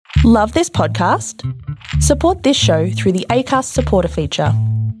Love this podcast? Support this show through the Acast supporter feature.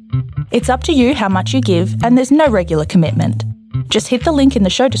 It's up to you how much you give, and there's no regular commitment. Just hit the link in the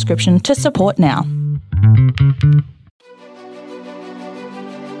show description to support now.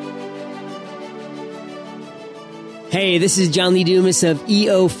 Hey, this is John Lee Dumas of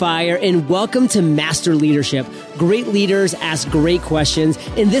EO Fire, and welcome to Master Leadership. Great leaders ask great questions,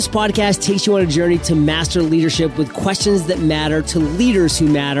 and this podcast takes you on a journey to master leadership with questions that matter to leaders who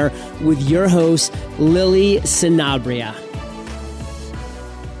matter with your host, Lily Sanabria.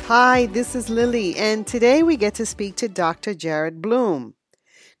 Hi, this is Lily, and today we get to speak to Dr. Jared Bloom.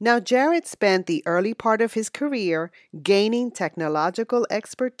 Now, Jared spent the early part of his career gaining technological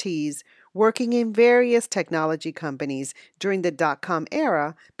expertise working in various technology companies during the dot-com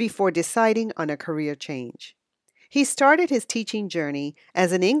era before deciding on a career change. He started his teaching journey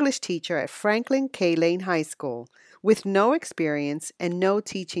as an English teacher at Franklin K. Lane High School with no experience and no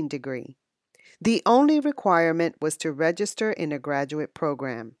teaching degree. The only requirement was to register in a graduate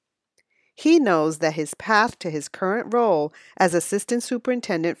program. He knows that his path to his current role as Assistant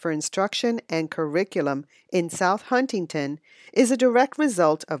Superintendent for Instruction and Curriculum in South Huntington is a direct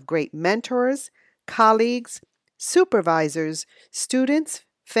result of great mentors, colleagues, supervisors, students,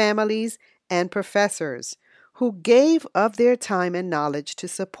 families, and professors who gave of their time and knowledge to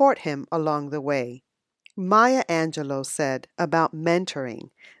support him along the way. Maya Angelou said about mentoring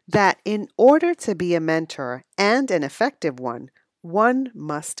that in order to be a mentor and an effective one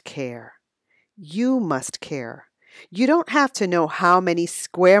must care. You must care. You don't have to know how many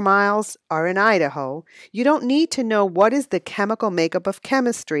square miles are in Idaho. You don't need to know what is the chemical makeup of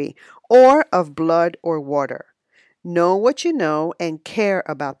chemistry or of blood or water. Know what you know and care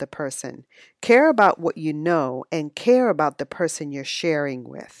about the person. Care about what you know and care about the person you're sharing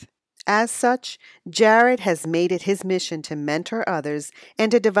with. As such, Jared has made it his mission to mentor others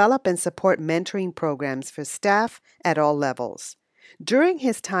and to develop and support mentoring programs for staff at all levels. During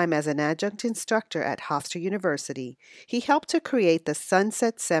his time as an adjunct instructor at Hofstra University, he helped to create the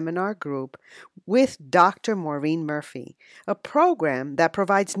Sunset Seminar Group with Dr. Maureen Murphy, a program that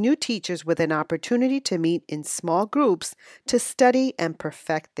provides new teachers with an opportunity to meet in small groups to study and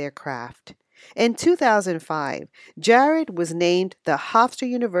perfect their craft. In 2005, Jared was named the Hofstra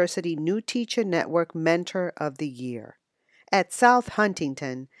University New Teacher Network Mentor of the Year. At South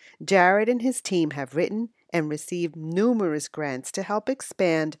Huntington, Jared and his team have written and received numerous grants to help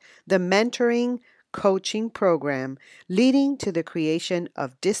expand the mentoring coaching program, leading to the creation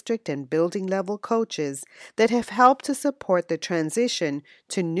of district and building level coaches that have helped to support the transition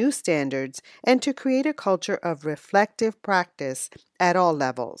to new standards and to create a culture of reflective practice at all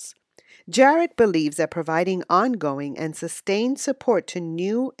levels. Jared believes that providing ongoing and sustained support to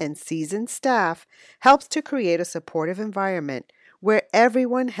new and seasoned staff helps to create a supportive environment where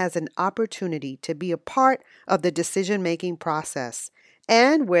everyone has an opportunity to be a part of the decision-making process,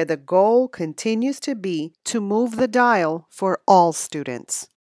 and where the goal continues to be to move the dial for all students.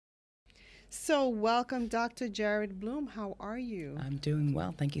 So welcome, Dr. Jared Bloom. How are you? I'm doing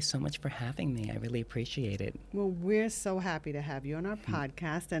well. Thank you so much for having me. I really appreciate it. Well, we're so happy to have you on our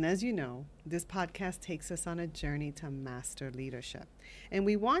podcast. And as you know, this podcast takes us on a journey to master leadership. And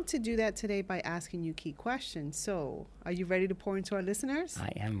we want to do that today by asking you key questions. So are you ready to pour into our listeners?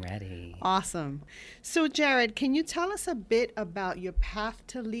 I am ready. Awesome. So Jared, can you tell us a bit about your path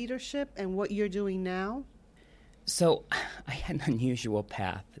to leadership and what you're doing now? So I had an unusual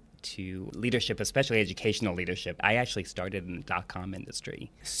path to leadership, especially educational leadership. I actually started in the dot-com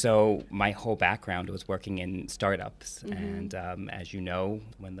industry. So my whole background was working in startups. Mm-hmm. And as you know,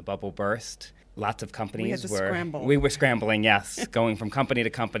 when the bubble burst, lots of companies we were scrambling, yes, going from company to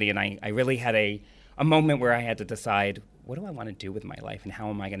company. And I really had a moment where I had to decide, what do I want to do with my life and how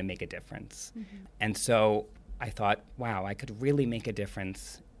am I going to make a difference? Mm-hmm. And so I thought, wow, I could really make a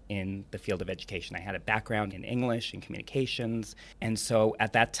difference in the field of education. I had a background in English and communications. And so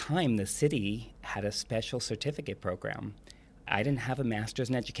at that time, the city had a special certificate program. I didn't have a master's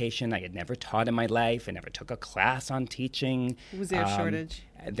in education. I had never taught in my life. I never took a class on teaching. Was there a shortage?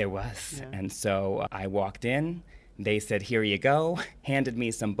 There was. Yeah. And so I walked in. They said, here you go, handed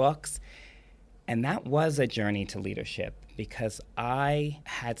me some books. And that was a journey to leadership because I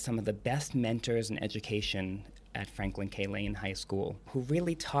had some of the best mentors in education at Franklin K. Lane High School, who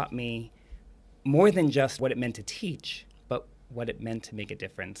really taught me more than just what it meant to teach, but what it meant to make a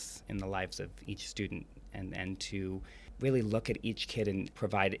difference in the lives of each student and to really look at each kid and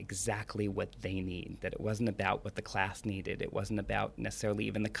provide exactly what they need, that it wasn't about what the class needed. It wasn't about necessarily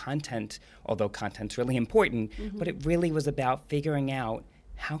even the content, although content's really important, but it really was about figuring out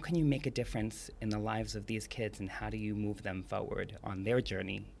how can you make a difference in the lives of these kids and how do you move them forward on their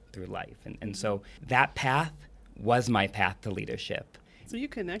journey through life. And so that path was my path to leadership. So you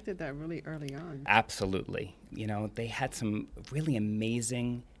connected that really early on. Absolutely. They had some really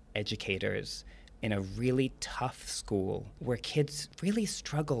amazing educators in a really tough school where kids really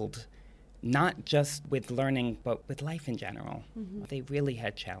struggled, not just with learning, but with life in general. Mm-hmm. They really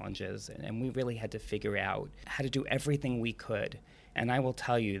had challenges, and we really had to figure out how to do everything we could. And I will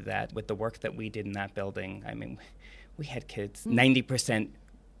tell you that with the work that we did in that building, I mean, we had kids 90%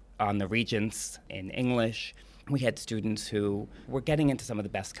 on the Regents in English. We had students who were getting into some of the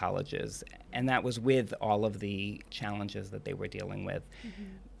best colleges, and that was with all of the challenges that they were dealing with. Mm-hmm.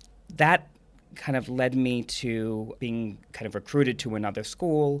 That kind of led me to being kind of recruited to another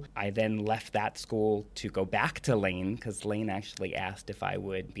school. I then left that school to go back to Lane because Lane actually asked if I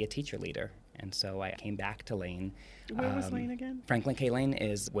would be a teacher leader. And so I came back to Lane. Where was Lane again? Franklin K. Lane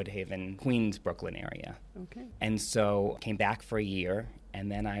is Woodhaven, Queens, Brooklyn area. Okay. And so came back for a year, and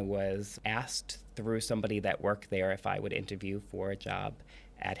then I was asked through somebody that worked there if I would interview for a job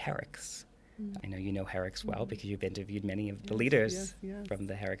at Herrick's. Mm-hmm. I know you know Herrick's well because you've interviewed many of the leaders from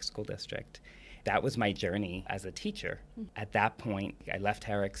the Herrick School District. That was my journey as a teacher. Mm-hmm. At that point, I left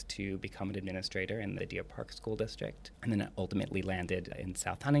Herrick's to become an administrator in the Deer Park School District, and then ultimately landed in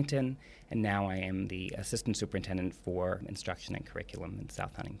South Huntington, and now I am the assistant superintendent for instruction and curriculum in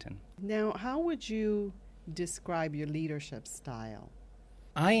South Huntington. Now, how would you describe your leadership style?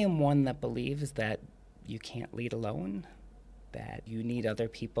 I am one that believes that you can't lead alone, that you need other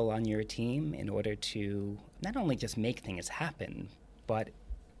people on your team in order to not only just make things happen, but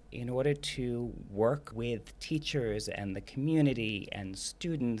in order to work with teachers and the community and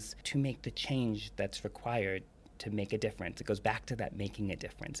students to make the change that's required to make a difference. It goes back to that making a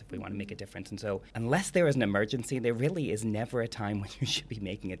difference if we want to make a difference. And so unless there is an emergency, there really is never a time when you should be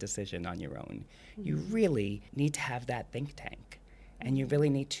making a decision on your own. Mm-hmm. You really need to have that think tank. And you really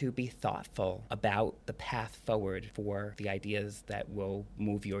need to be thoughtful about the path forward for the ideas that will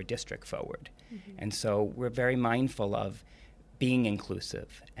move your district forward. Mm-hmm. And so we're very mindful of being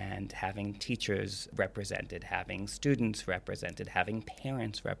inclusive and having teachers represented, having students represented, having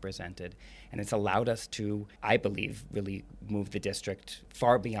parents represented. And it's allowed us to, I believe, really move the district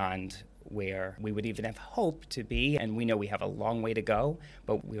far beyond where we would even have hoped to be. And we know we have a long way to go,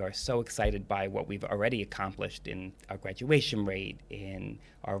 but we are so excited by what we've already accomplished in our graduation rate, in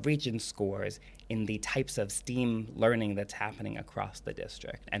our Regents scores, in the types of STEAM learning that's happening across the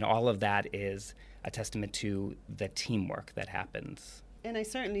district. And all of that is a testament to the teamwork that happens. And I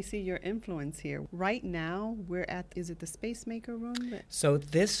certainly see your influence here. Right now, we're at, is it the Space Maker room? So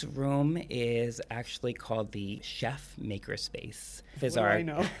this room is actually called the Chef Maker Space. I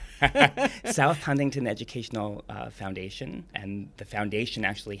know. South Huntington Educational Foundation. And the foundation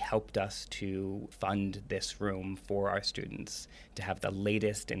actually helped us to fund this room for our students, to have the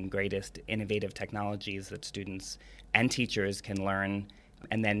latest and greatest innovative technologies that students and teachers can learn.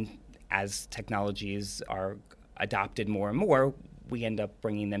 And then as technologies are adopted more and more, we end up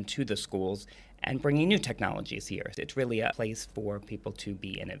bringing them to the schools and bringing new technologies here. It's really a place for people to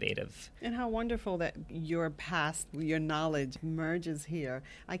be innovative. And how wonderful that your past, your knowledge merges here.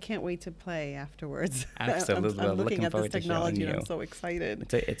 I can't wait to play afterwards. Absolutely. I'm looking at this technology and I'm so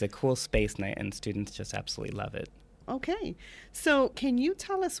excited. It's a cool space and students just absolutely love it. Okay. So can you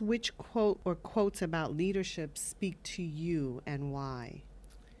tell us which quote or quotes about leadership speak to you and why?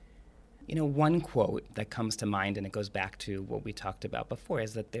 One quote that comes to mind, and it goes back to what we talked about before,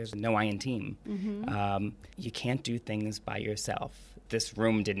 is that there's no I in team. Mm-hmm. You can't do things by yourself. This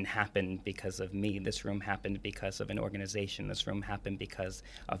room didn't happen because of me. This room happened because of an organization. This room happened because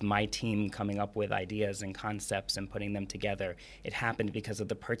of my team coming up with ideas and concepts and putting them together. It happened because of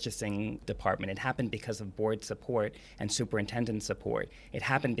the purchasing department. It happened because of board support and superintendent support. It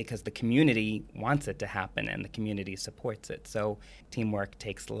happened because the community wants it to happen and the community supports it. So teamwork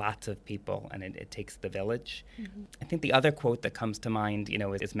takes lots of people, and it takes the village. Mm-hmm. I think the other quote that comes to mind,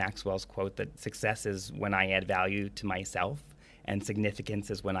 is Maxwell's quote that success is when I add value to myself, and significance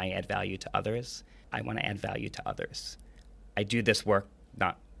is when I add value to others. I want to add value to others. I do this work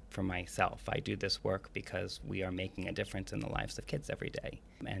not for myself. I do this work because we are making a difference in the lives of kids every day.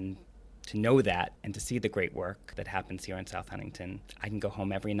 And to know that and to see the great work that happens here in South Huntington, I can go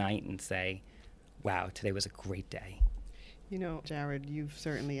home every night and say, wow, today was a great day. Jared, you've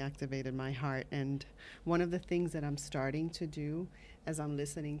certainly activated my heart. And one of the things that I'm starting to do as I'm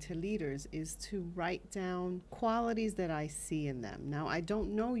listening to leaders is to write down qualities that I see in them. Now, I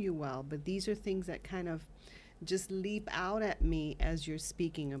don't know you well, but these are things that kind of just leap out at me as you're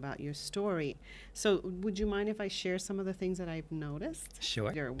speaking about your story. So would you mind if I share some of the things that I've noticed?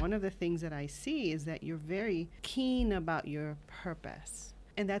 Sure. One of the things that I see is that you're very keen about your purpose.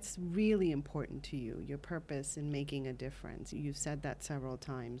 And that's really important to you, your purpose in making a difference. You've said that several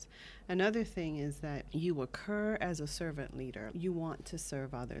times. Another thing is that you occur as a servant leader. You want to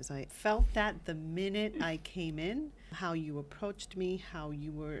serve others. I felt that the minute I came in, how you approached me, how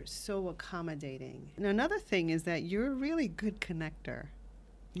you were so accommodating. And another thing is that you're a really good connector.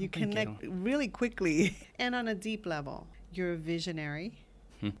 You connect really quickly and on a deep level. You're a visionary,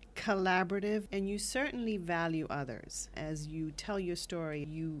 collaborative, and you certainly value others. As you tell your story,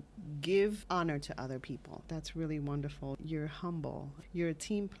 you give honor to other people. That's really wonderful. You're humble. You're a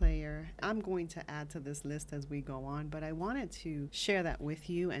team player. I'm going to add to this list as we go on, but I wanted to share that with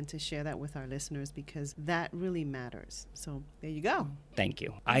you and to share that with our listeners because that really matters. So there you go. Thank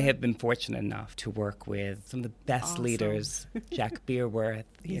you. I have been fortunate enough to work with some of the best leaders. Jack Beerworth.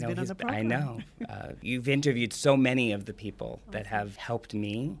 He's been on the program. I know. You've interviewed so many of the people that have helped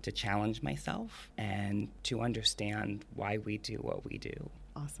me to challenge myself and to understand why we do what we do.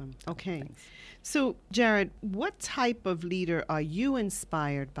 Awesome. Okay. Thanks. So, Jared, what type of leader are you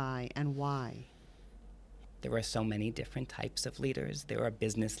inspired by and why? There are so many different types of leaders. There are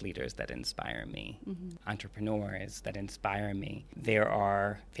business leaders that inspire me, entrepreneurs that inspire me. There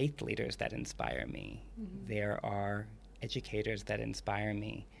are faith leaders that inspire me. There are educators that inspire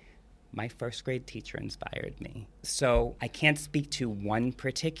me. My first grade teacher inspired me. So I can't speak to one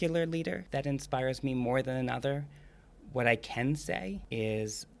particular leader that inspires me more than another. What I can say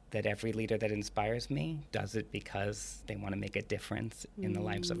is that every leader that inspires me does it because they want to make a difference in the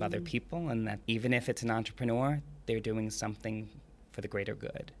lives of other people, and that even if it's an entrepreneur, they're doing something for the greater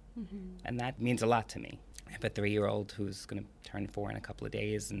good. And that means a lot to me. I have a 3-year-old who's going to turn 4 in a couple of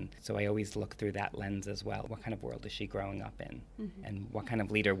days, and so I always look through that lens as well. What kind of world is she growing up in? And what kind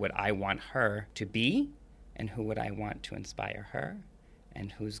of leader would I want her to be, and who would I want to inspire her,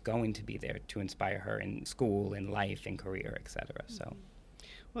 and who's going to be there to inspire her in school, in life, in career, etc. So.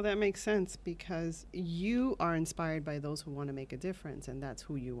 Well, that makes sense because you are inspired by those who want to make a difference, and that's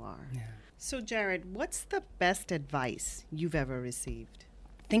who you are. Yeah. So, Jared, what's the best advice you've ever received?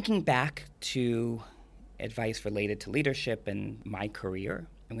 Thinking back to advice related to leadership and my career,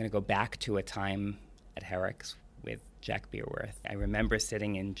 I'm going to go back to a time at Herrick's with Jack Beerworth. I remember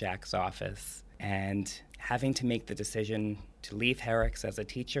sitting in Jack's office and having to make the decision to leave Herrick's as a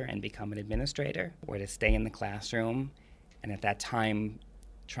teacher and become an administrator or to stay in the classroom. And at that time,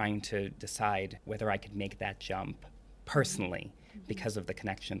 trying to decide whether I could make that jump personally because of the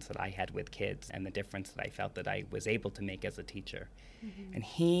connections that I had with kids and the difference that I felt that I was able to make as a teacher. And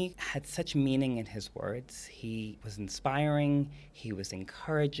he had such meaning in his words. He was inspiring, he was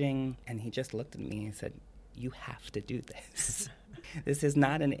encouraging, and he just looked at me and said, "You have to do this. This is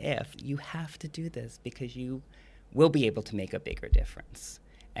not an if. You have to do this because you will be able to make a bigger difference.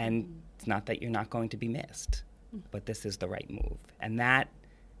 And it's not that you're not going to be missed, but this is the right move." And that,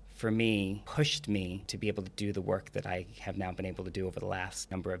 for me, pushed me to be able to do the work that I have now been able to do over the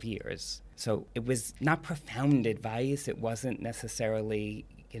last number of years. So it was not profound advice. It wasn't necessarily,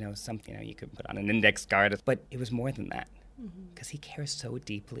 something you could put on an index card, but it was more than that. Because he cares so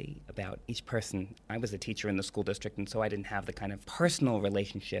deeply about each person. I was a teacher in the school district, and so I didn't have the kind of personal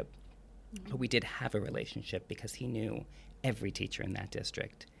relationship, but we did have a relationship because he knew every teacher in that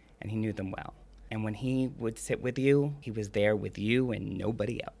district, and he knew them well. And when he would sit with you, he was there with you and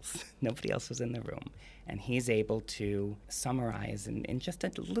nobody else. Nobody else was in the room. And he's able to summarize in just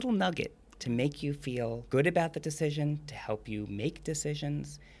a little nugget to make you feel good about the decision, to help you make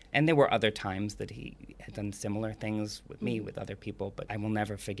decisions. And there were other times that he had done similar things with me, with other people, but I will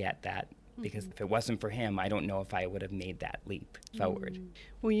never forget that. Because if it wasn't for him, I don't know if I would have made that leap forward.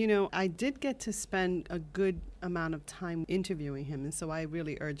 Well, I did get to spend a good amount of time interviewing him, and so I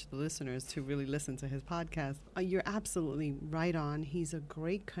really urge the listeners to really listen to his podcast. You're absolutely right on. He's a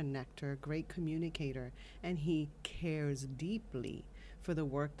great connector, great communicator, and he cares deeply for the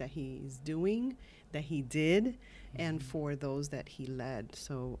work that he's doing, that he did, and for those that he led.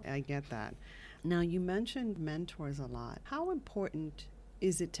 So I get that. Now, you mentioned mentors a lot. How important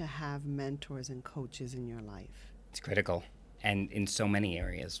is it to have mentors and coaches in your life? It's critical. And in so many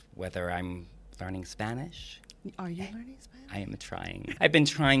areas, whether I'm learning Spanish. Are you learning Spanish? I am trying. I've been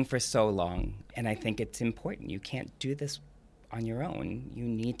trying for so long, and I think it's important. You can't do this on your own. You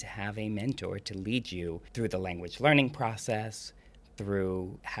need to have a mentor to lead you through the language learning process,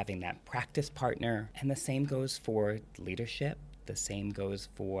 through having that practice partner. And the same goes for leadership. The same goes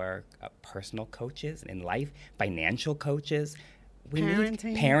for personal coaches in life, financial coaches.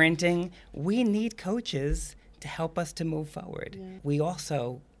 Parenting. We need coaches to help us to move forward. Yeah. We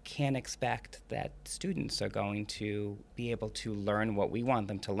also can't expect that students are going to be able to learn what we want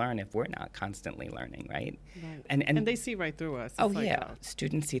them to learn if we're not constantly learning, right? Right. And they see right through us. Oh, yeah.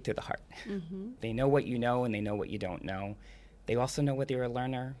 Students see through the heart. Mm-hmm. They know what you know and they know what you don't know. They also know whether you're a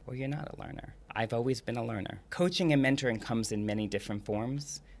learner or you're not a learner. I've always been a learner. Coaching and mentoring comes in many different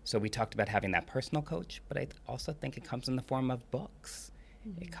forms. So we talked about having that personal coach, but I also think it comes in the form of books.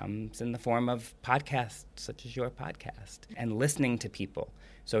 Mm-hmm. It comes in the form of podcasts, such as your podcast, and listening to people.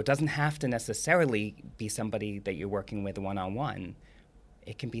 So it doesn't have to necessarily be somebody that you're working with one-on-one.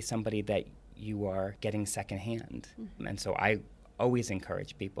 It can be somebody that you are getting secondhand. Mm-hmm. And so I always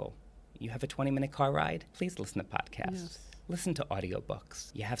encourage people, you have a 20-minute car ride, please listen to podcasts. Yes. Listen to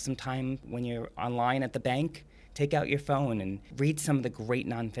audiobooks. You have some time when you're online at the bank, take out your phone and read some of the great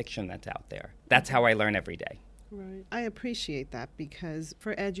nonfiction that's out there. That's how I learn every day. Right. I appreciate that because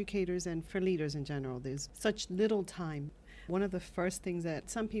for educators and for leaders in general, there's such little time. One of the first things that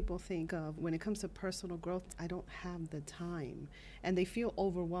some people think of when it comes to personal growth, I don't have the time. And they feel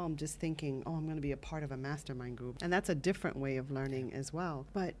overwhelmed just thinking, oh, I'm going to be a part of a mastermind group. And that's a different way of learning as well.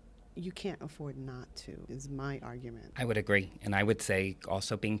 But you can't afford not to, is my argument. I would agree. And I would say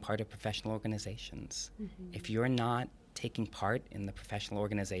also being part of professional organizations. Mm-hmm. If you're not taking part in the professional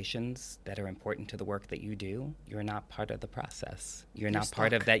organizations that are important to the work that you do, you're not part of the process. You're not stuck.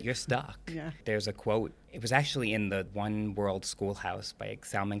 Part of that, you're stuck. Yeah. There's a quote, it was actually in the One World Schoolhouse by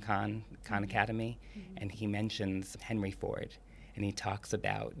Salman Khan, Khan Academy, and he mentions Henry Ford. And he talks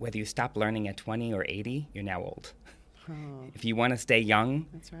about whether you stop learning at 20 or 80, you're now old. Oh. If you want to stay young,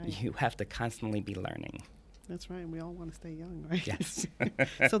 that's right. You have to constantly be learning. That's right. We all want to stay young, right? Yes.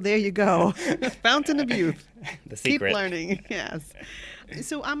 So there you go. Fountain of youth. The secret. Keep learning. Yes.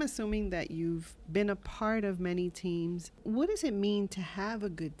 So I'm assuming that you've been a part of many teams. What does it mean to have a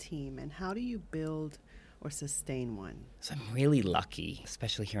good team, and how do you build or sustain one? So I'm really lucky,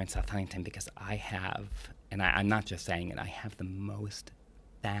 especially here in South Huntington, because I have, and I'm not just saying it, I have the most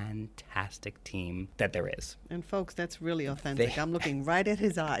fantastic team that there is. And folks, that's really authentic. I'm looking right at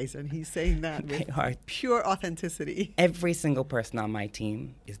his eyes, and he's saying that with pure authenticity. Every single person on my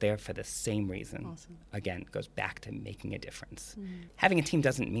team is there for the same reason. Awesome. Again, it goes back to making a difference. Having a team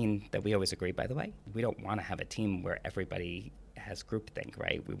doesn't mean that we always agree, by the way. We don't want to have a team where everybody has groupthink,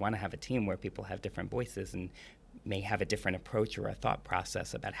 right? We want to have a team where people have different voices and may have a different approach or a thought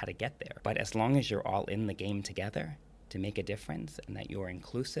process about how to get there. But as long as you're all in the game together to make a difference and that you're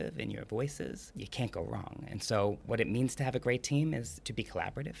inclusive in your voices, you can't go wrong. And so what it means to have a great team is to be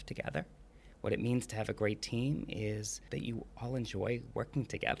collaborative together. What it means to have a great team is that you all enjoy working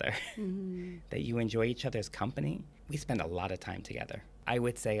together, that you enjoy each other's company. We spend a lot of time together. I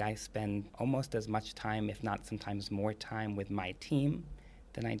would say I spend almost as much time, if not sometimes more time, with my team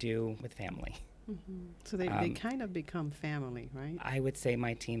than I do with family. So they kind of become family, right? I would say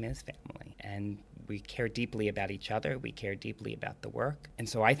my team is family, and we care deeply about each other. We care deeply about the work. And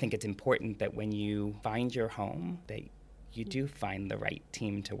so I think it's important that when you find your home, that you do find the right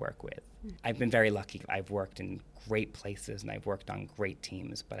team to work with. I've been very lucky. I've worked in great places, and I've worked on great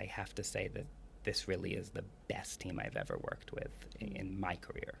teams, but I have to say that this really is the best team I've ever worked with in my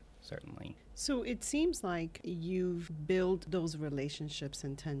career, certainly. So it seems like you've built those relationships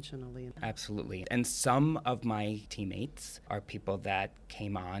intentionally. Absolutely. And some of my teammates are people that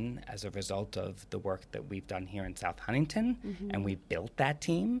came on as a result of the work that we've done here in South Huntington, and we built that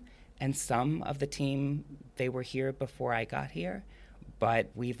team. And some of the team, they were here before I got here,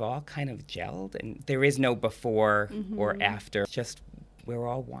 but we've all kind of gelled, and there is no before or after, just we're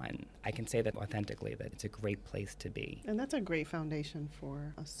all one. I can say that authentically, that it's a great place to be. And that's a great foundation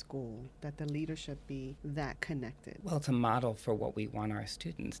for a school, that the leadership be that connected. Well, it's a model for what we want our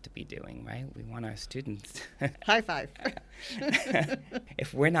students to be doing, right? We want our students... High five.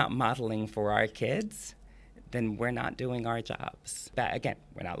 If we're not modeling for our kids, then we're not doing our jobs. But again,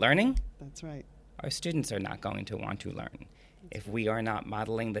 we're not learning. That's right. Our students are not going to want to learn. If we are not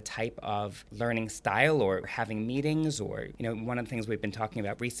modeling the type of learning style or having meetings or, one of the things we've been talking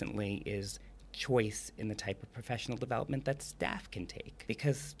about recently is choice in the type of professional development that staff can take.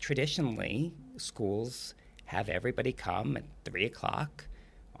 Because traditionally, schools have everybody come at 3 o'clock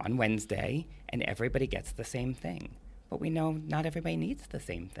on Wednesday and everybody gets the same thing. But we know not everybody needs the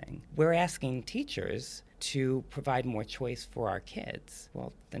same thing. We're asking teachers to provide more choice for our kids.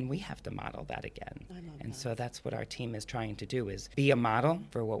 Well, then we have to model that again. And so that's what our team is trying to do, is be a model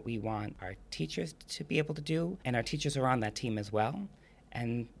for what we want our teachers to be able to do. And our teachers are on that team as well.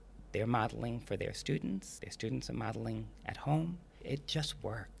 And they're modeling for their students. Their students are modeling at home. It just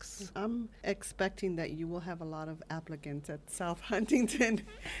works. I'm expecting that you will have a lot of applicants at South Huntington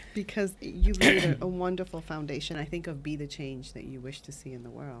because you've laid a wonderful foundation. I think of be the change that you wish to see in the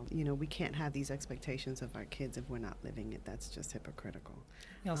world. You know, we can't have these expectations of our kids if we're not living it. That's just hypocritical.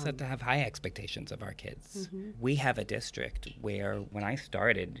 We also have to have high expectations of our kids. We have a district where when I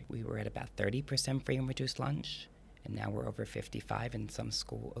started, we were at about 30% free and reduced lunch, and now we're over 55. In some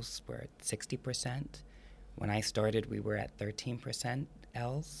schools, we're at 60%. When I started, we were at 13%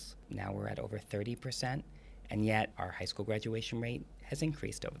 Ls. Now we're at over 30%. And yet our high school graduation rate has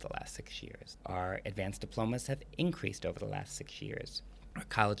increased over the last 6 years. Our advanced diplomas have increased over the last 6 years. Our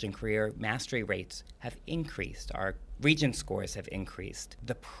college and career mastery rates have increased. Our Regent scores have increased.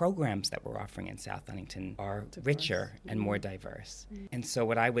 The programs that we're offering in South Huntington are richer and more diverse. And so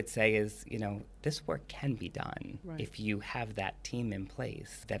what I would say is, you know, this work can be done if you have that team in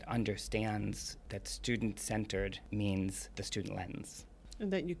place that understands that student-centered means the student lens.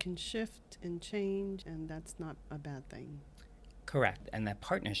 And that you can shift and change, and that's not a bad thing. Correct, and that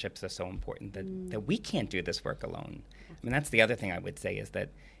partnerships are so important that we can't do this work alone. I mean, that's the other thing I would say is that,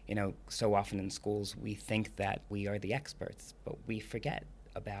 you know, so often in schools we think that we are the experts, but we forget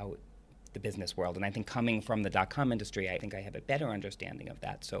about the business world. And I think coming from the .com industry, I think I have a better understanding of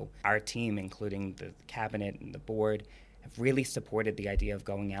that. So our team, including the cabinet and the board, have really supported the idea of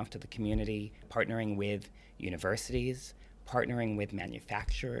going out to the community, partnering with universities, partnering with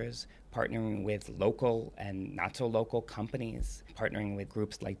manufacturers, partnering with local and not so local companies, partnering with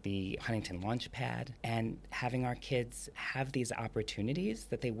groups like the Huntington Launchpad, and having our kids have these opportunities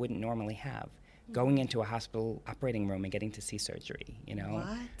that they wouldn't normally have. Going into a hospital operating room and getting to see surgery, you know?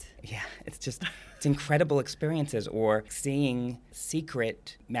 What? Yeah, it's incredible experiences. Or seeing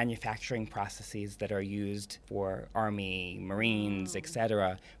secret manufacturing processes that are used for Army, Marines, et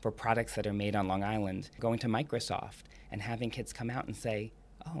cetera, for products that are made on Long Island. Going to Microsoft and having kids come out and say,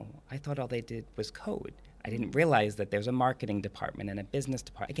 oh, I thought all they did was code. I didn't realize that there's a marketing department and a business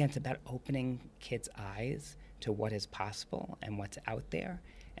department. Again, it's about opening kids' eyes to what is possible and what's out there.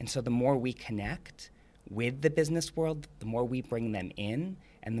 And so the more we connect with the business world, the more we bring them in,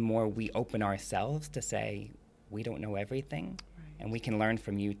 and the more we open ourselves to say, we don't know everything, and we can learn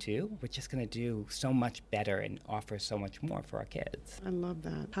from you too. We're just going to do so much better and offer so much more for our kids. I love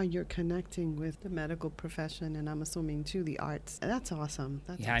that. How you're connecting with the medical profession, and I'm assuming too the arts. That's awesome.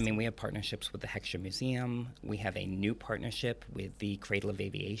 That's awesome. I mean, we have partnerships with the Heckscher Museum. We have a new partnership with the Cradle of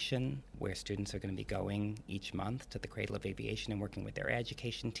Aviation, where students are going to be going each month to the Cradle of Aviation and working with their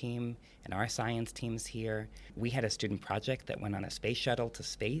education team and our science teams here. We had a student project that went on a space shuttle to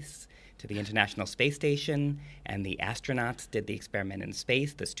space, to the International Space Station, and the astronauts did the experiment in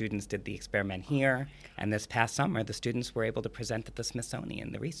space. The students did the experiment here. And this past summer, the students were able to present at the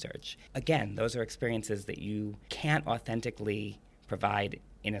Smithsonian the research. Again, those are experiences that you can't authentically provide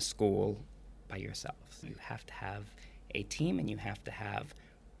in a school by yourself. You have to have a team, and you have to have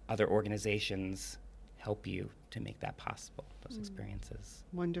other organizations help you to make that possible, those experiences.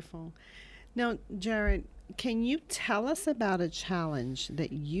 Wonderful. Now, Jared, can you tell us about a challenge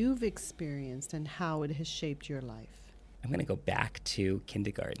that you've experienced and how it has shaped your life? I'm going to go back to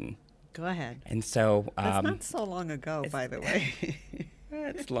kindergarten. Go ahead. And so... That's not so long ago, by the way.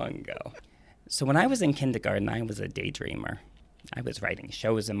 It's long ago. So when I was in kindergarten, I was a daydreamer. I was writing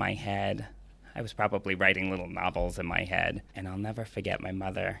shows in my head. I was probably writing little novels in my head. And I'll never forget my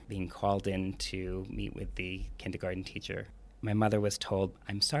mother being called in to meet with the kindergarten teacher. My mother was told,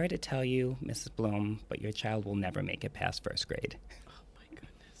 "I'm sorry to tell you, Mrs. Bloom, but your child will never make it past first grade." Oh, my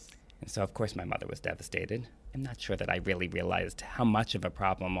goodness. And so, of course, my mother was devastated. I'm not sure that I really realized how much of a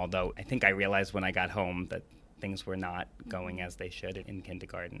problem, although I think I realized when I got home that things were not going as they should in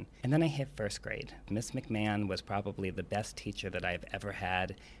kindergarten. And then I hit first grade. Miss McMahon was probably the best teacher that I've ever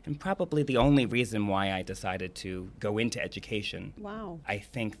had, and probably the only reason why I decided to go into education. Wow. I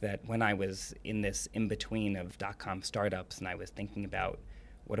think that when I was in this in-between of .com startups and I was thinking about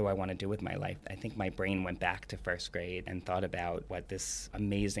what do I want to do with my life, I think my brain went back to first grade and thought about what this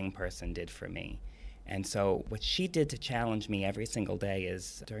amazing person did for me. And so what she did to challenge me every single day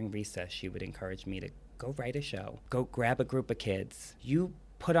is during recess, she would encourage me to go write a show, go grab a group of kids. You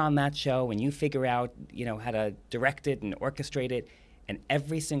put on that show and you figure out, how to direct it and orchestrate it. And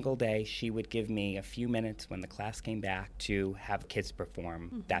every single day, she would give me a few minutes when the class came back to have kids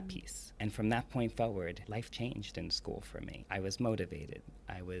perform that piece. And from that point forward, life changed in school for me. I was motivated.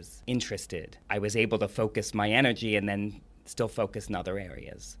 I was interested. I was able to focus my energy and then still focus in other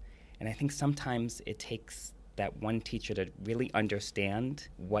areas. And I think sometimes it takes that one teacher to really understand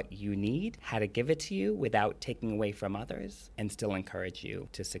what you need, how to give it to you without taking away from others, and still encourage you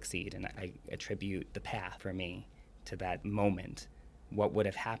to succeed. And I attribute the path for me to that moment what would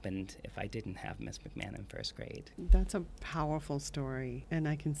have happened if I didn't have Miss McMahon in first grade. That's a powerful story, and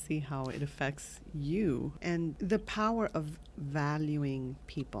I can see how it affects you and the power of valuing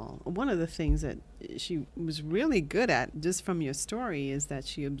people. One of the things that she was really good at, just from your story, is that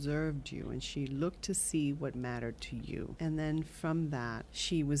she observed you and she looked to see what mattered to you. And then from that,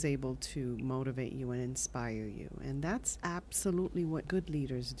 she was able to motivate you and inspire you. And that's absolutely what good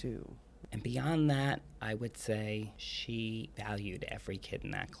leaders do. And beyond that, I would say she valued every kid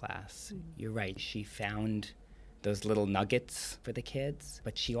in that class. You're right. She found those little nuggets for the kids,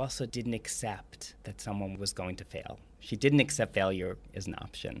 but she also didn't accept that someone was going to fail. She didn't accept failure as an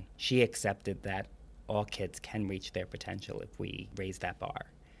option. She accepted that all kids can reach their potential if we raise that bar.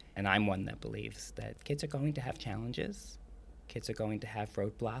 And I'm one that believes that kids are going to have challenges. Kids are going to have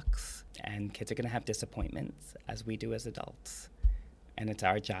roadblocks, and kids are going to have disappointments, as we do as adults. And it's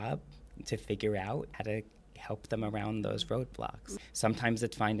our job to figure out how to help them around those roadblocks. Sometimes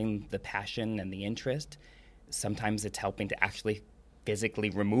it's finding the passion and the interest. Sometimes it's helping to actually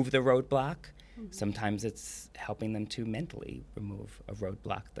physically remove the roadblock. Sometimes it's helping them to mentally remove a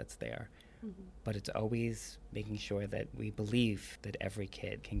roadblock that's there. But it's always making sure that we believe that every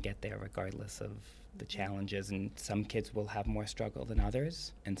kid can get there regardless of the challenges. And some kids will have more struggle than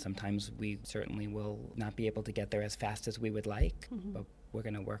others. And sometimes we certainly will not be able to get there as fast as we would like. But we're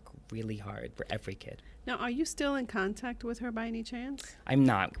going to work really hard for every kid. Now, are you still in contact with her by any chance? I'm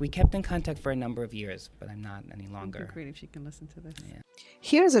not. We kept in contact for a number of years, but I'm not any longer. It'd be great if she can listen to this. Yeah.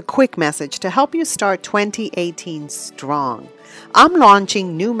 Here's a quick message to help you start 2018 strong. I'm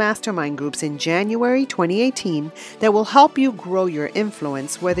launching new mastermind groups in January 2018 that will help you grow your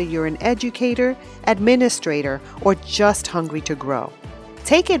influence, whether you're an educator, administrator, or just hungry to grow.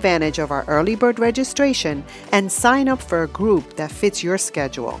 Take advantage of our early bird registration and sign up for a group that fits your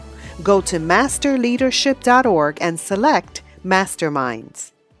schedule. Go to masterleadership.org and select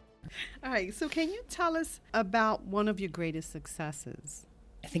Masterminds. All right, so can you tell us about one of your greatest successes?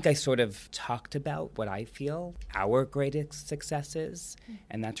 I think I sort of talked about what I feel our greatest success is,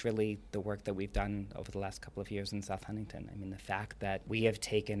 and that's really the work that we've done over the last couple of years in South Huntington. I mean, the fact that we have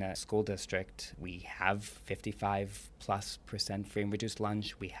taken a school district, we have 55+% free and reduced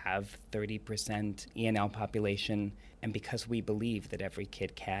lunch, we have 30% E&L population, and because we believe that every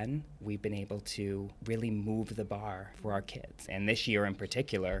kid can, we've been able to really move the bar for our kids. And this year in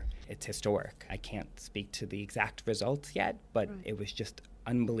particular, it's historic. I can't speak to the exact results yet, but it was just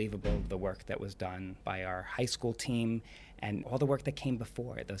unbelievable, the work that was done by our high school team and all the work that came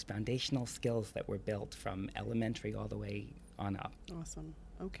before it, those foundational skills that were built from elementary all the way on up. Awesome.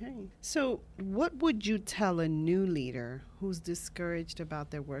 Okay. So what would you tell a new leader who's discouraged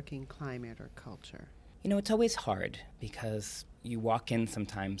about their working climate or culture? You know, it's always hard because you walk in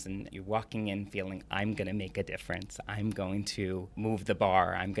sometimes and you're walking in feeling, I'm going to make a difference. I'm going to move the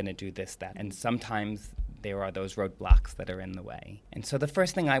bar. I'm going to do this, that. And sometimes there are those roadblocks that are in the way. And so the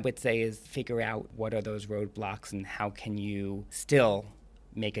first thing I would say is figure out what are those roadblocks and how can you still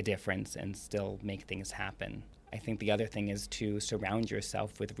make a difference and still make things happen. I think the other thing is to surround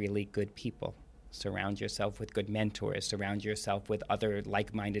yourself with really good people. Surround yourself with good mentors. Surround yourself with other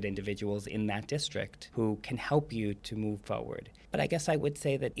like-minded individuals in that district who can help you to move forward. But I guess I would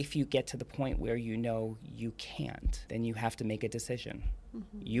say that if you get to the point where you know you can't, then you have to make a decision.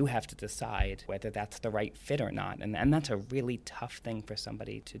 You have to decide whether that's the right fit or not. And that's a really tough thing for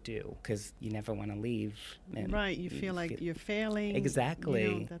somebody to do because you never want to leave. Right, you feel like you're failing. Exactly.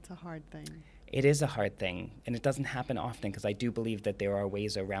 You know, that's a hard thing. It is a hard thing, and it doesn't happen often because I do believe that there are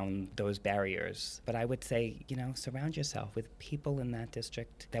ways around those barriers. But I would say, you know, surround yourself with people in that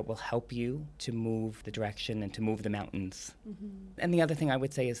district that will help you to move the direction and to move the mountains. And the other thing I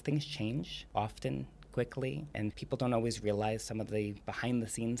would say is things change often, quickly, and people don't always realize some of the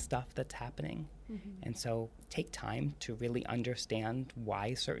behind-the-scenes stuff that's happening. And so take time to really understand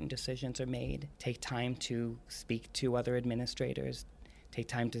why certain decisions are made. Take time to speak to other administrators. Take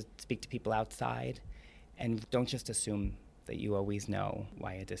time to speak to people outside, and don't just assume that you always know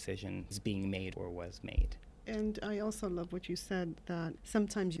why a decision is being made or was made. And I also love what you said, that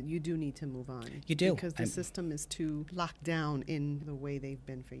sometimes you do need to move on. You do. Because the system is too locked down in the way they've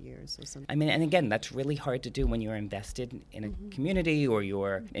been for years. So I mean, and again, that's really hard to do when you're invested in a community or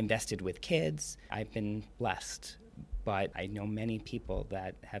you're invested with kids. I've been blessed, but I know many people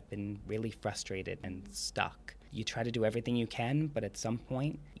that have been really frustrated and stuck. You try to do everything you can, but at some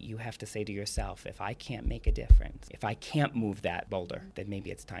point, you have to say to yourself, if I can't make a difference, if I can't move that boulder, then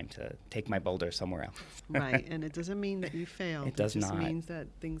maybe it's time to take my boulder somewhere else. Right, and it doesn't mean that you failed. It does not. It just means that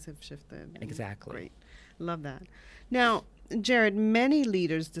things have shifted. Exactly. Great. Love that. Now, Jared, many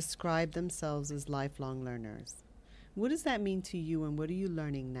leaders describe themselves as lifelong learners. What does that mean to you, and what are you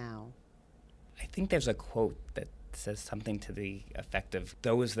learning now? I think there's a quote that says something to the effect of,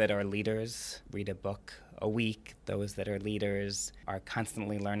 those that are leaders read a book a week. Those that are leaders are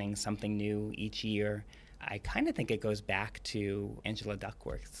constantly learning something new each year. I kind of think it goes back to Angela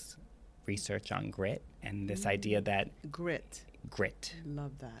Duckworth's research on grit and this idea that Grit.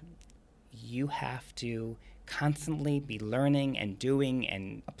 Love that. You have to constantly be learning and doing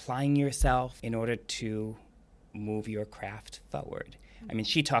and applying yourself in order to move your craft forward. I mean,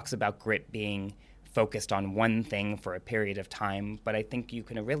 she talks about grit being focused on one thing for a period of time, but I think you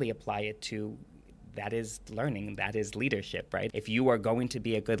can really apply it to, that is learning, that is leadership, right? If you are going to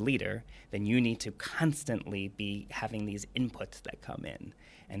be a good leader, then you need to constantly be having these inputs that come in.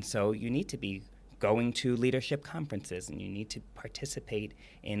 And so you need to be going to leadership conferences, and you need to participate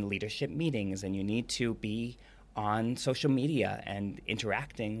in leadership meetings, and you need to be on social media and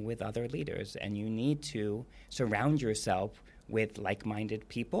interacting with other leaders, and you need to surround yourself with like-minded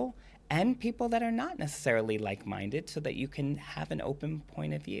people and people that are not necessarily like-minded, so that you can have an open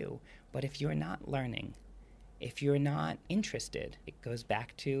point of view. But if you're not learning, if you're not interested, it goes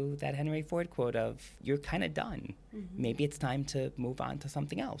back to that Henry Ford quote of, you're kind of done. Mm-hmm. Maybe it's time to move on to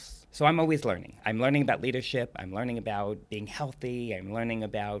something else. So I'm always learning. I'm learning about leadership. I'm learning about being healthy. I'm learning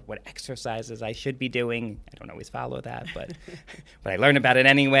about what exercises I should be doing. I don't always follow that, but I learn about it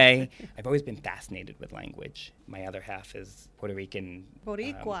anyway. I've always been fascinated with language. My other half is Puerto Rican.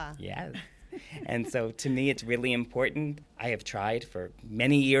 Boricua. Yeah. And so to me, it's really important. I have tried for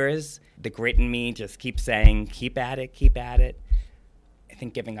many years. The grit in me just keeps saying, keep at it, keep at it. I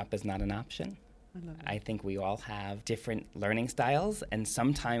think giving up is not an option. I think we all have different learning styles, and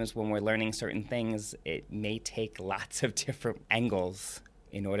sometimes when we're learning certain things, it may take lots of different angles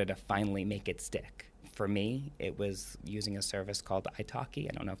in order to finally make it stick. For me, it was using a service called italki.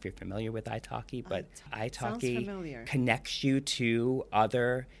 I don't know if you're familiar with italki, but italki connects you to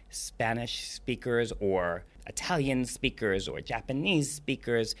other Spanish speakers or Italian speakers or Japanese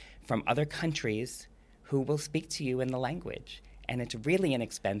speakers from other countries who will speak to you in the language. And it's really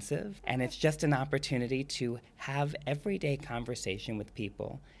inexpensive, and it's just an opportunity to have everyday conversation with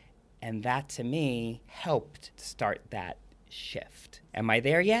people. And that, to me, helped start that shift. Am I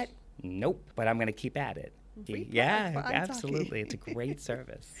there yet? Nope, but I'm going to keep at it. Yeah, absolutely. It's a great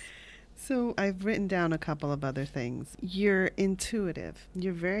service. So I've written down a couple of other things. You're intuitive.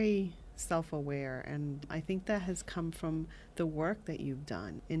 You're very self-aware, and I think that has come from the work that you've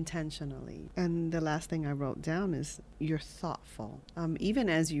done intentionally. And the last thing I wrote down is you're thoughtful. Even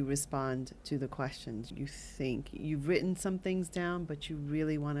as you respond to the questions, you think you've written some things down, but you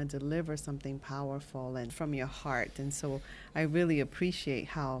really want to deliver something powerful and from your heart. And so I really appreciate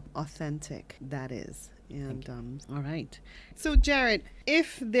how authentic that is. And all right. So Jared,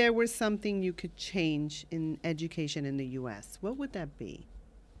 if there was something you could change in education in the U.S., what would that be?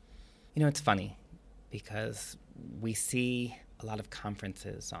 You know, it's funny because we see a lot of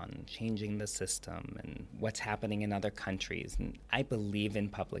conferences on changing the system and what's happening in other countries. And I believe in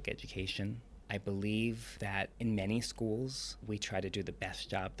public education. I believe that in many schools, we try to do the best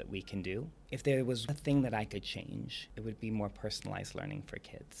job that we can do. If there was a thing that I could change, it would be more personalized learning for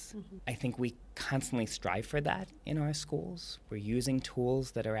kids. Mm-hmm. I think we constantly strive for that in our schools. We're using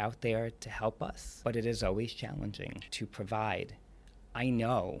tools that are out there to help us, but it is always challenging to provide. I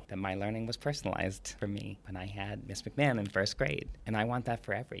know that my learning was personalized for me when I had Miss McMahon in first grade, and I want that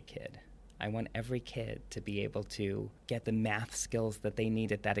for every kid. I want every kid to be able to get the math skills that they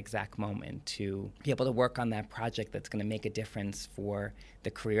need at that exact moment, to be able to work on that project that's going to make a difference for the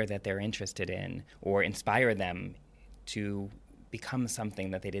career that they're interested in, or inspire them to become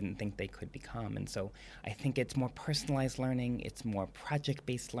something that they didn't think they could become. And so I think it's more personalized learning, it's more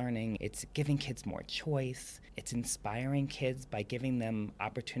project-based learning, it's giving kids more choice, it's inspiring kids by giving them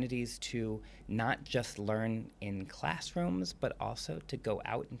opportunities to not just learn in classrooms, but also to go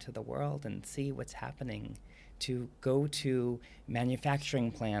out into the world and see what's happening, to go to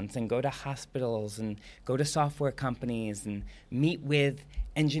manufacturing plants and go to hospitals and go to software companies and meet with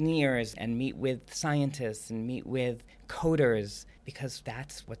engineers and meet with scientists and meet with coders, because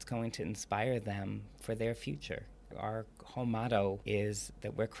that's what's going to inspire them for their future. Our whole motto is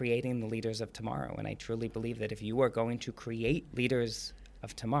that we're creating the leaders of tomorrow, and I truly believe that if you are going to create leaders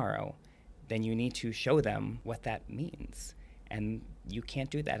of tomorrow, then you need to show them what that means. And you can't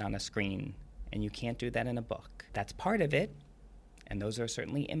do that on a screen, and you can't do that in a book. That's part of it, And those are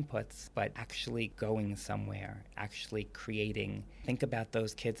certainly inputs, but actually going somewhere, actually creating. Think about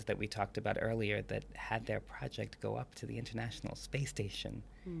those kids that we talked about earlier that had their project go up to the International Space Station.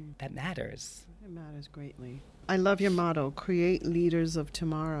 That matters. It matters greatly. I love your motto, create leaders of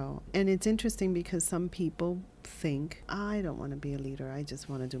tomorrow. And it's interesting because some people think, I don't want to be a leader, I just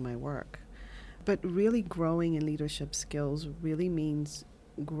want to do my work. But really growing in leadership skills really means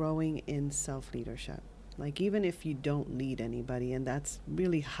growing in self-leadership. Like even if you don't lead anybody, and that's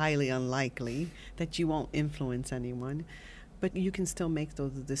really highly unlikely that you won't influence anyone, but you can still make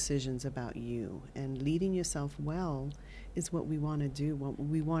those decisions about you. And leading yourself well is what we want to do, what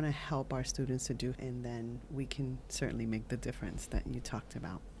we want to help our students to do, and then we can certainly make the difference that you talked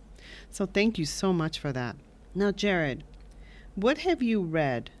about. So thank you so much for that. Now, Jared, what have you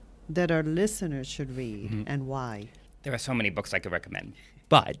read that our listeners should read and why? There are so many books I could recommend,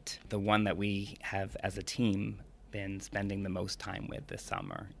 but the one that we have as a team been spending the most time with this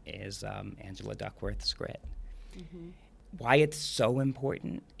summer is Angela Duckworth's Grit. Why it's so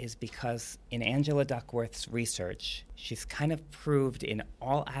important is because in Angela Duckworth's research, she's kind of proved in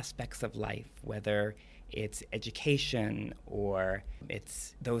all aspects of life, whether it's education or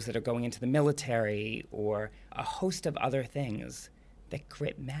it's those that are going into the military or a host of other things, that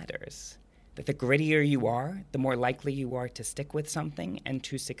grit matters. That the grittier you are, the more likely you are to stick with something and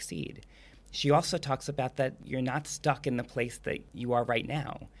to succeed. She also talks about that you're not stuck in the place that you are right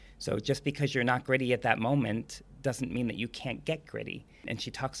now. So just because you're not gritty at that moment doesn't mean that you can't get gritty. And she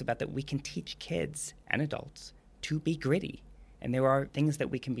talks about that we can teach kids and adults to be gritty. And there are things that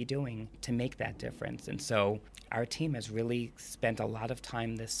we can be doing to make that difference. And so our team has really spent a lot of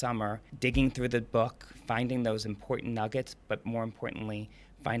time this summer digging through the book, finding those important nuggets, but more importantly,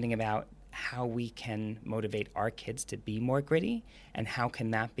 finding about how we can motivate our kids to be more gritty and how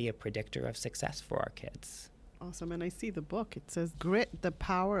can that be a predictor of success for our kids. Awesome. And I see the book. It says Grit, the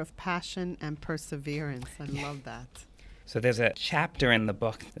Power of Passion and Perseverance. I love that. So there's a chapter in the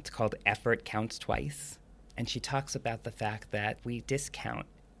book that's called Effort Counts Twice. And she talks about the fact that we discount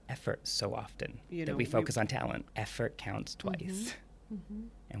effort so often, that we focus on talent. Effort counts twice.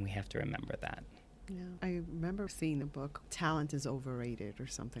 And we have to remember that. Yeah, I remember seeing the book, Talent is Overrated or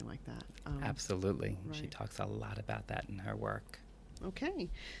something like that. Absolutely. Right. She talks a lot about that in her work. Okay.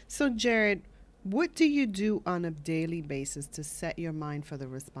 So, Jared, what do you do on a daily basis to set your mind for the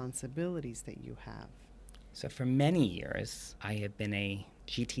responsibilities that you have? So for many years, I have been a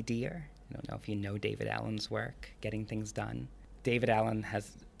GTDer. I don't know if you know David Allen's work, Getting Things Done. David Allen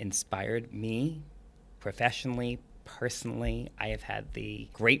has inspired me professionally, personally. I have had the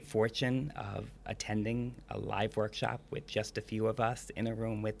great fortune of attending a live workshop with just a few of us in a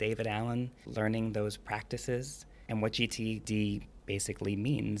room with David Allen, learning those practices. And what GTD basically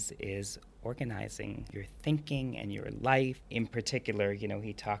means is organizing your thinking and your life. In particular,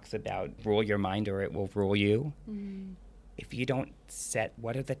 he talks about rule your mind or it will rule you. If you don't set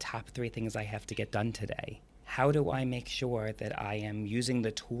what are the top 3 things I have to get done today, how do I make sure that I am using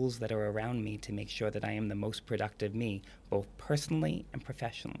the tools that are around me to make sure that I am the most productive me, both personally and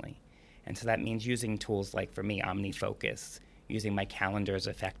professionally? And so that means using tools like, for me, OmniFocus, using my calendars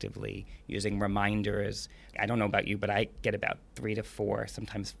effectively, using reminders. I don't know about you, but I get about 3 to 4,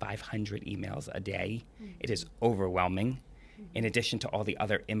 sometimes 500 emails a day. It is overwhelming. In addition to all the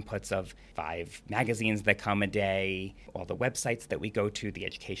other inputs of 5 magazines that come a day, all the websites that we go to, the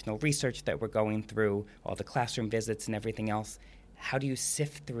educational research that we're going through, all the classroom visits and everything else, how do you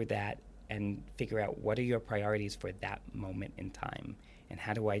sift through that and figure out what are your priorities for that moment in time? And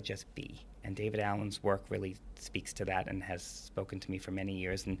how do I just be? And David Allen's work really speaks to that and has spoken to me for many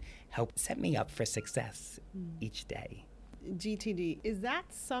years and helped set me up for success each day. GTD, is that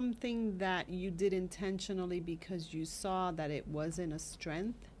something that you did intentionally because you saw that it wasn't a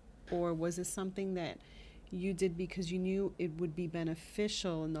strength? Or was it something that you did because you knew it would be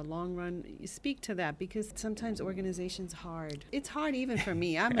beneficial in the long run? Speak to that, because sometimes organization's hard. It's hard even for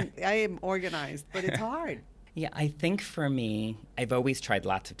me. I am organized, but it's hard. Yeah, I think for me, I've always tried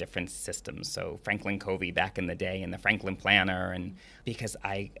lots of different systems. So Franklin Covey back in the day and the Franklin Planner, and because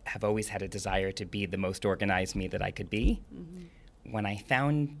I have always had a desire to be the most organized me that I could be. When I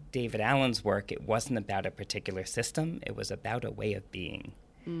found David Allen's work, it wasn't about a particular system. It was about a way of being.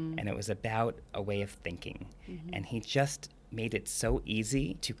 And it was about a way of thinking. And he just made it so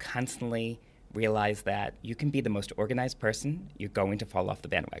easy to constantly realize that you can be the most organized person, you're going to fall off the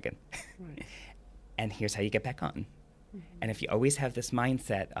bandwagon. Right. And here's how you get back on. And if you always have this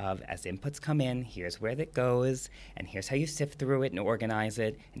mindset of, as inputs come in, here's where that goes, and here's how you sift through it and organize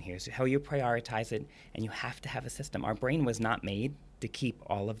it, and here's how you prioritize it, and you have to have a system. Our brain was not made to keep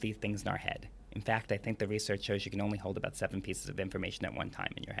all of these things in our head. In fact, I think the research shows you can only hold about 7 pieces of information at one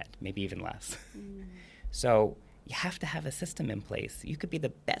time in your head, maybe even less. So you have to have a system in place. You could be the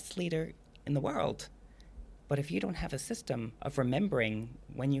best leader in the world, but if you don't have a system of remembering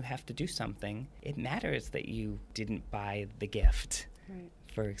when you have to do something, it matters that you didn't buy the gift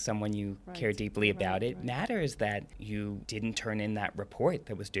for someone you care deeply about. It matters that you didn't turn in that report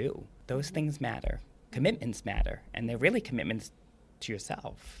that was due. Those things matter. Commitments matter, and they're really commitments to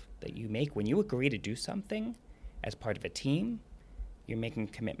yourself that you make when you agree to do something as part of a team. You're making a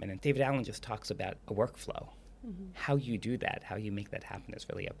commitment. And David Allen just talks about a workflow. How you do that, how you make that happen is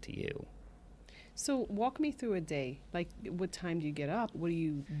really up to you. So walk me through a day. Like, what time do you get up? What do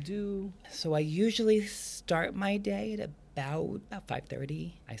you do? So I usually start my day at about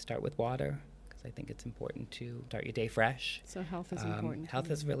 5:30. I start with water because I think it's important to start your day fresh. So health is important. Health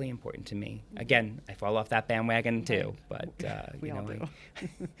is really important to me. Again, I fall off that bandwagon too, but we all do.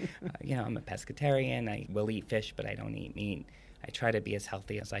 I'm a pescatarian. I will eat fish, but I don't eat meat. I try to be as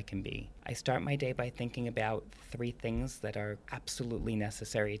healthy as I can be. I start my day by thinking about 3 things that are absolutely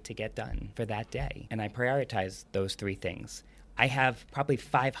necessary to get done for that day. And I prioritize those 3 things. I have probably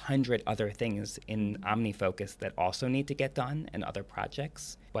 500 other things in OmniFocus that also need to get done and other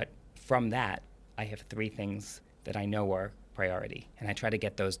projects. But from that, I have 3 things that I know are priority. And I try to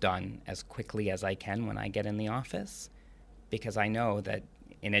get those done as quickly as I can when I get in the office, because I know that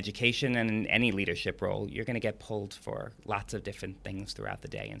in education and in any leadership role, you're going to get pulled for lots of different things throughout the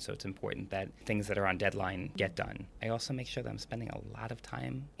day. And so it's important that things that are on deadline get done. I also make sure that I'm spending a lot of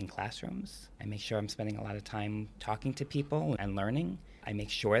time in classrooms. I make sure I'm spending a lot of time talking to people and learning. I make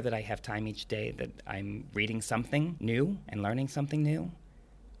sure that I have time each day that I'm reading something new and learning something new.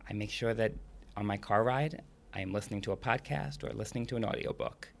 I make sure that on my car ride, I am listening to a podcast or listening to an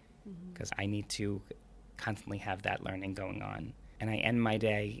audiobook, because I need to constantly have that learning going on. And I end my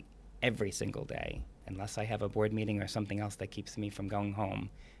day every single day, unless I have a board meeting or something else that keeps me from going home.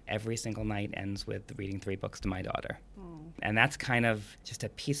 Every single night ends with reading 3 books to my daughter. And that's kind of just a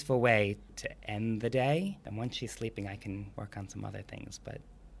peaceful way to end the day. And once she's sleeping, I can work on some other things, but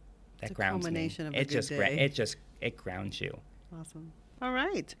that grounds me. It's a culmination of a good day. It grounds you. Awesome. All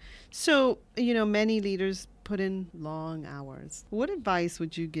right. So, many leaders put in long hours. What advice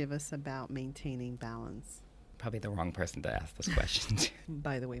would you give us about maintaining balance? Probably the wrong person to ask this question to.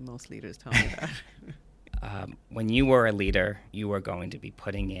 By the way, most leaders tell me that. When you were a leader, you were going to be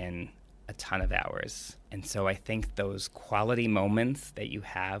putting in a ton of hours. And so I think those quality moments that you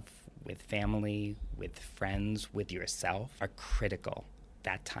have with family, with friends, with yourself are critical.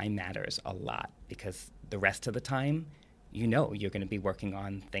 That time matters a lot, because the rest of the time, you're going to be working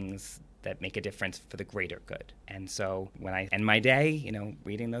on things that make a difference for the greater good. And so when I end my day,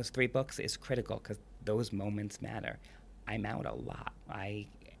 reading those 3 books is critical, because those moments matter. I'm out a lot. I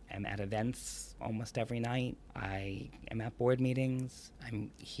am at events almost every night. I am at board meetings. I'm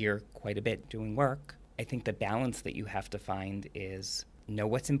here quite a bit doing work. I think the balance that you have to find is know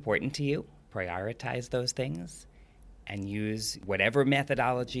what's important to you, prioritize those things, and use whatever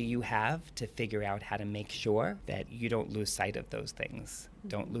methodology you have to figure out how to make sure that you don't lose sight of those things.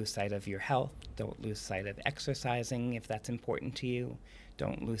 Don't lose sight of your health. Don't lose sight of exercising if that's important to you.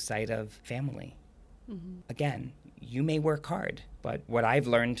 Don't lose sight of family. Again, you may work hard, but what I've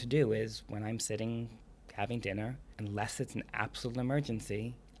learned to do is when I'm sitting having dinner, unless it's an absolute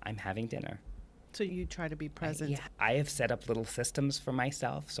emergency, I'm having dinner. So you try to be present. I have set up little systems for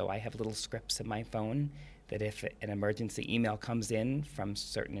myself, so I have little scripts in my phone that if an emergency email comes in from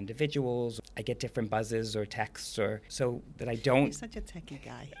certain individuals, I get different buzzes or texts, or so that I don't. You're such a techie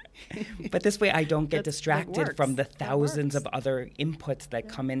guy. But this way I don't get distracted from the thousands of other inputs that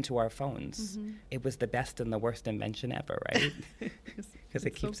come into our phones. It was the best and the worst invention ever, right? Because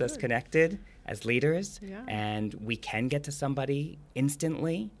it keeps us connected as leaders, and we can get to somebody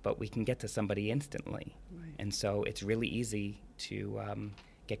instantly, but we can get to somebody instantly. Right. And so it's really easy to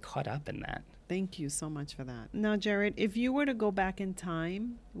get caught up in that. Thank you so much for that. Now, Jared, if you were to go back in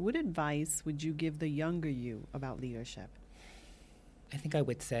time, what advice would you give the younger you about leadership? I think I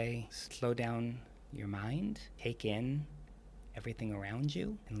would say slow down your mind, take in everything around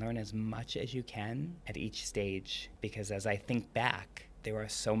you, and learn as much as you can at each stage. Because as I think back, there are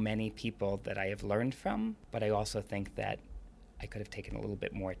so many people that I have learned from, but I also think that I could have taken a little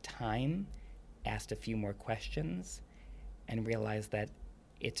bit more time, asked a few more questions, and realized that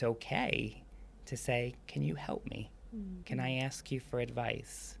it's okay to say, can you help me? Can I ask you for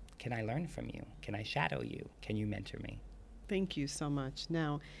advice? Can I learn from you? Can I shadow you? Can you mentor me? Thank you so much.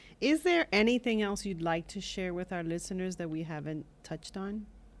 Now, is there anything else you'd like to share with our listeners that we haven't touched on?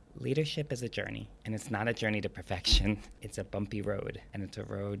 Leadership is a journey, and it's not a journey to perfection. It's a bumpy road, and it's a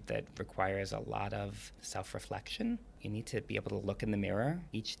road that requires a lot of self-reflection. You need to be able to look in the mirror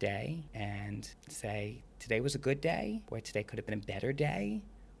each day and say, today was a good day, or today could have been a better day,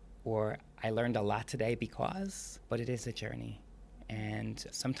 or I learned a lot today because, but it is a journey. And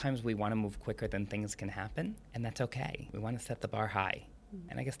sometimes we want to move quicker than things can happen, and that's okay. We want to set the bar high.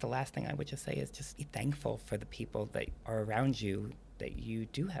 And I guess the last thing I would just say is just be thankful for the people that are around you that you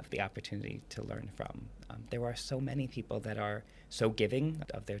do have the opportunity to learn from. There are so many people that are so giving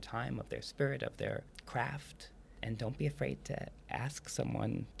of their time, of their spirit, of their craft. And don't be afraid to ask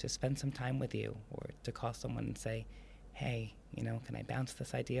someone to spend some time with you, or to call someone and say, hey, can I bounce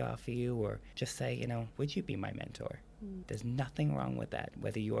this idea off of you? Or just say, would you be my mentor? There's nothing wrong with that.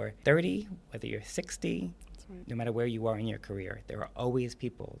 Whether you're 30, whether you're 60, right. No matter where you are in your career, there are always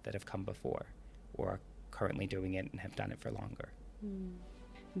people that have come before or are currently doing it and have done it for longer.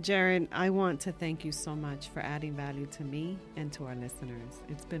 Jared, I want to thank you so much for adding value to me and to our listeners.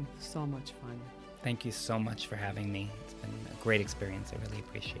 It's been so much fun. Thank you so much for having me. It's been a great experience. I really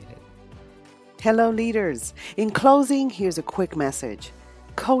appreciate it. Hello, leaders. In closing, here's a quick message.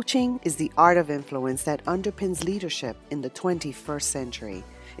 Coaching is the art of influence that underpins leadership in the 21st century.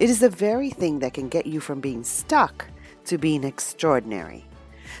 It is the very thing that can get you from being stuck to being extraordinary.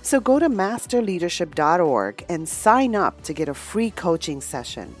 So go to masterleadership.org and sign up to get a free coaching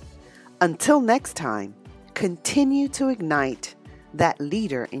session. Until next time, continue to ignite that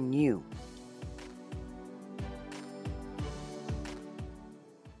leader in you.